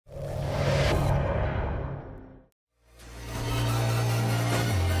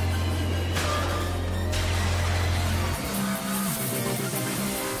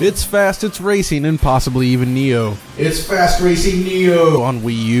It's fast, it's racing, and possibly even Neo. It's Fast Racing Neo on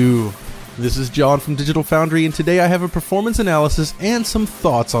Wii U. This is John from Digital Foundry, and today I have a performance analysis and some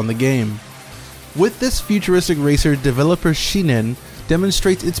thoughts on the game. With this futuristic racer, developer Shin'en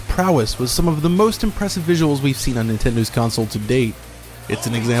demonstrates its prowess with some of the most impressive visuals we've seen on Nintendo's console to date. It's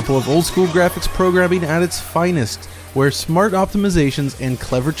an example of old-school graphics programming at its finest, where smart optimizations and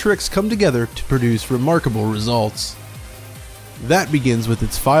clever tricks come together to produce remarkable results. That begins with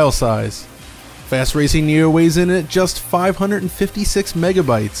its file size. Fast Racing Neo weighs in at just 556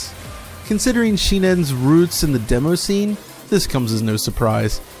 megabytes. Considering Shin'en's roots in the demo scene, this comes as no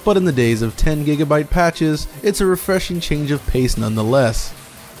surprise, but in the days of 10 gigabyte patches, it's a refreshing change of pace nonetheless.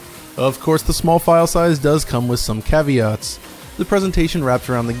 Of course, the small file size does come with some caveats. The presentation wrapped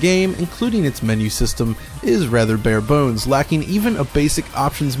around the game, including its menu system, is rather bare bones, lacking even a basic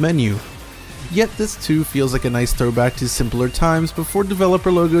options menu. Yet this too feels like a nice throwback to simpler times before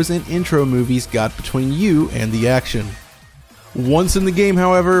developer logos and intro movies got between you and the action. Once in the game,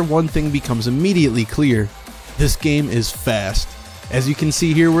 however, one thing becomes immediately clear. This game is fast. As you can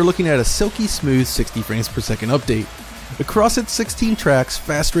see here, we're looking at a silky smooth 60 frames per second update. Across its 16 tracks,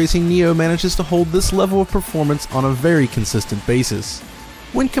 Fast Racing Neo manages to hold this level of performance on a very consistent basis.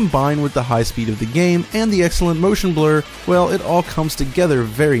 When combined with the high speed of the game and the excellent motion blur, well, it all comes together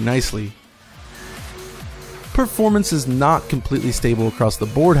very nicely. Performance is not completely stable across the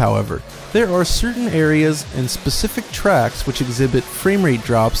board, however. There are certain areas and specific tracks which exhibit frame rate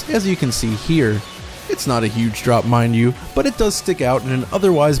drops, as you can see here. It's not a huge drop, mind you, but it does stick out in an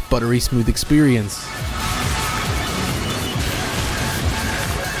otherwise buttery smooth experience.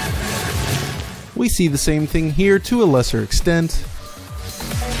 We see the same thing here to a lesser extent.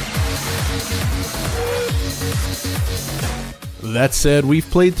 That said, we've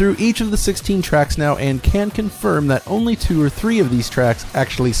played through each of the 16 tracks now and can confirm that only 2 or 3 of these tracks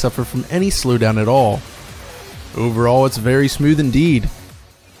actually suffer from any slowdown at all. Overall, it's very smooth indeed.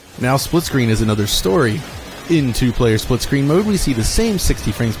 Now, split screen is another story. In 2-player split screen mode, we see the same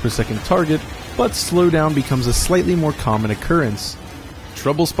 60 frames per second target, but slowdown becomes a slightly more common occurrence.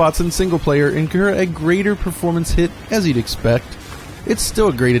 Trouble spots in single player incur a greater performance hit, as you'd expect. It's still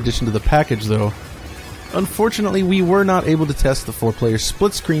a great addition to the package though. Unfortunately, we were not able to test the 4-player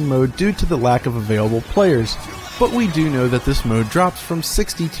split screen mode due to the lack of available players, but we do know that this mode drops from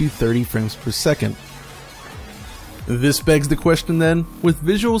 60 to 30 frames per second. This begs the question then, with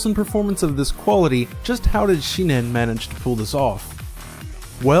visuals and performance of this quality, just how did Shin'en manage to pull this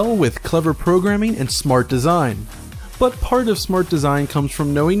off? Well, with clever programming and smart design. But part of smart design comes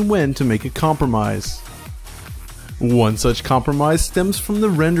from knowing when to make a compromise. One such compromise stems from the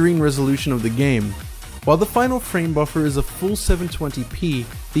rendering resolution of the game. While the final frame buffer is a full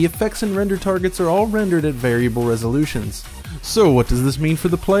 720p, the effects and render targets are all rendered at variable resolutions. So what does this mean for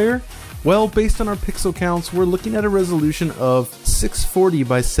the player? Well, based on our pixel counts, we're looking at a resolution of 640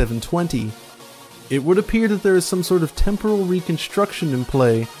 by 720. It would appear that there is some sort of temporal reconstruction in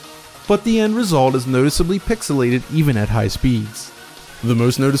play, but the end result is noticeably pixelated even at high speeds. The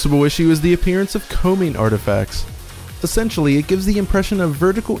most noticeable issue is the appearance of combing artifacts. Essentially, it gives the impression of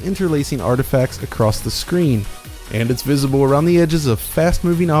vertical interlacing artifacts across the screen, and it's visible around the edges of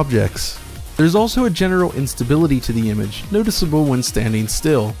fast-moving objects. There's also a general instability to the image, noticeable when standing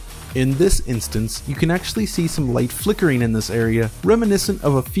still. In this instance, you can actually see some light flickering in this area, reminiscent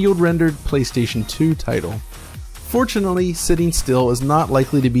of a field-rendered PlayStation 2 title. Fortunately, sitting still is not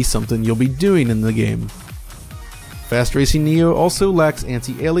likely to be something you'll be doing in the game. Fast Racing Neo also lacks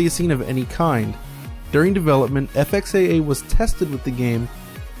anti-aliasing of any kind. During development, FXAA was tested with the game,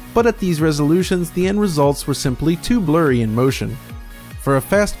 but at these resolutions, the end results were simply too blurry in motion. For a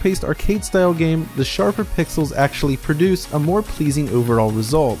fast-paced arcade-style game, the sharper pixels actually produce a more pleasing overall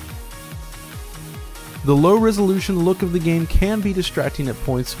result. The low-resolution look of the game can be distracting at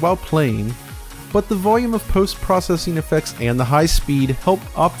points while playing, but the volume of post-processing effects and the high speed help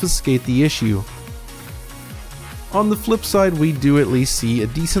obfuscate the issue. On the flip side, we do at least see a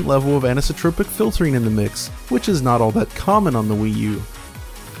decent level of anisotropic filtering in the mix, which is not all that common on the Wii U.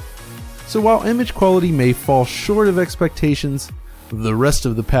 So while image quality may fall short of expectations, the rest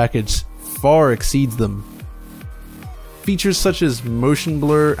of the package far exceeds them. Features such as motion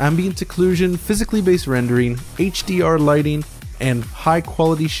blur, ambient occlusion, physically based rendering, HDR lighting, and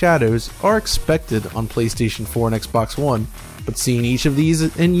high-quality shadows are expected on PlayStation 4 and Xbox One, but seeing each of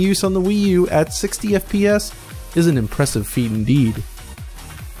these in use on the Wii U at 60 FPS is an impressive feat indeed.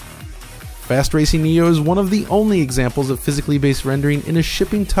 Fast Racing Neo is one of the only examples of physically based rendering in a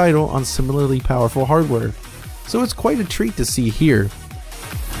shipping title on similarly powerful hardware, so it's quite a treat to see here.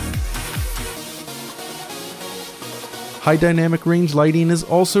 High dynamic range lighting is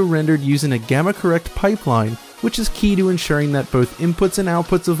also rendered using a gamma correct pipeline, which is key to ensuring that both inputs and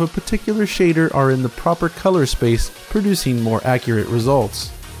outputs of a particular shader are in the proper color space, producing more accurate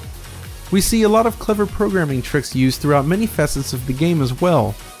results. We see a lot of clever programming tricks used throughout many facets of the game as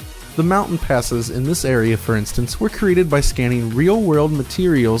well. The mountain passes in this area, for instance, were created by scanning real-world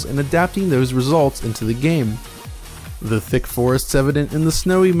materials and adapting those results into the game. The thick forests evident in the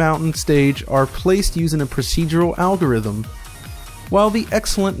snowy mountain stage are placed using a procedural algorithm, while the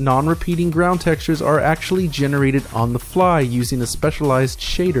excellent non-repeating ground textures are actually generated on the fly using a specialized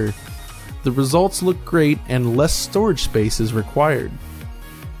shader. The results look great and less storage space is required.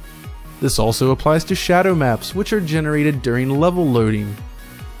 This also applies to shadow maps, which are generated during level loading.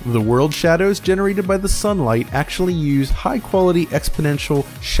 The world shadows generated by the sunlight actually use high-quality exponential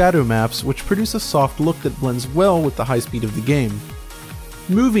shadow maps which produce a soft look that blends well with the high speed of the game.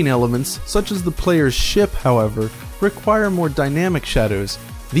 Moving elements, such as the player's ship, however, require more dynamic shadows.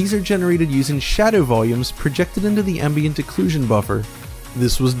 These are generated using shadow volumes projected into the ambient occlusion buffer.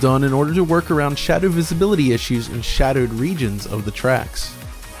 This was done in order to work around shadow visibility issues in shadowed regions of the tracks.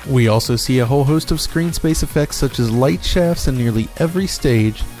 We also see a whole host of screen space effects such as light shafts in nearly every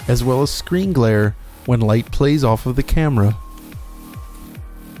stage, as well as screen glare when light plays off of the camera.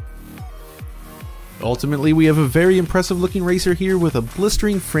 Ultimately, we have a very impressive looking racer here with a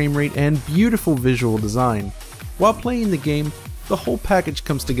blistering frame rate and beautiful visual design. While playing the game, the whole package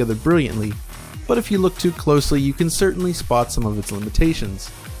comes together brilliantly, but if you look too closely you can certainly spot some of its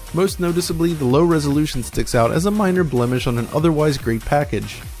limitations. Most noticeably, the low resolution sticks out as a minor blemish on an otherwise great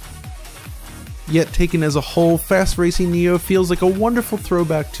package. Yet taken as a whole, Fast Racing Neo feels like a wonderful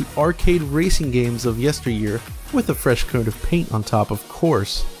throwback to arcade racing games of yesteryear, with a fresh coat of paint on top, of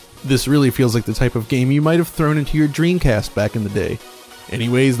course. This really feels like the type of game you might have thrown into your Dreamcast back in the day.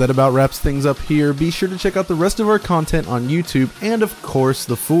 Anyways, that about wraps things up here. Be sure to check out the rest of our content on YouTube and of course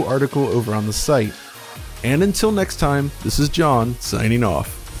the full article over on the site. And until next time, this is John signing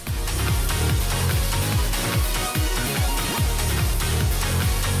off.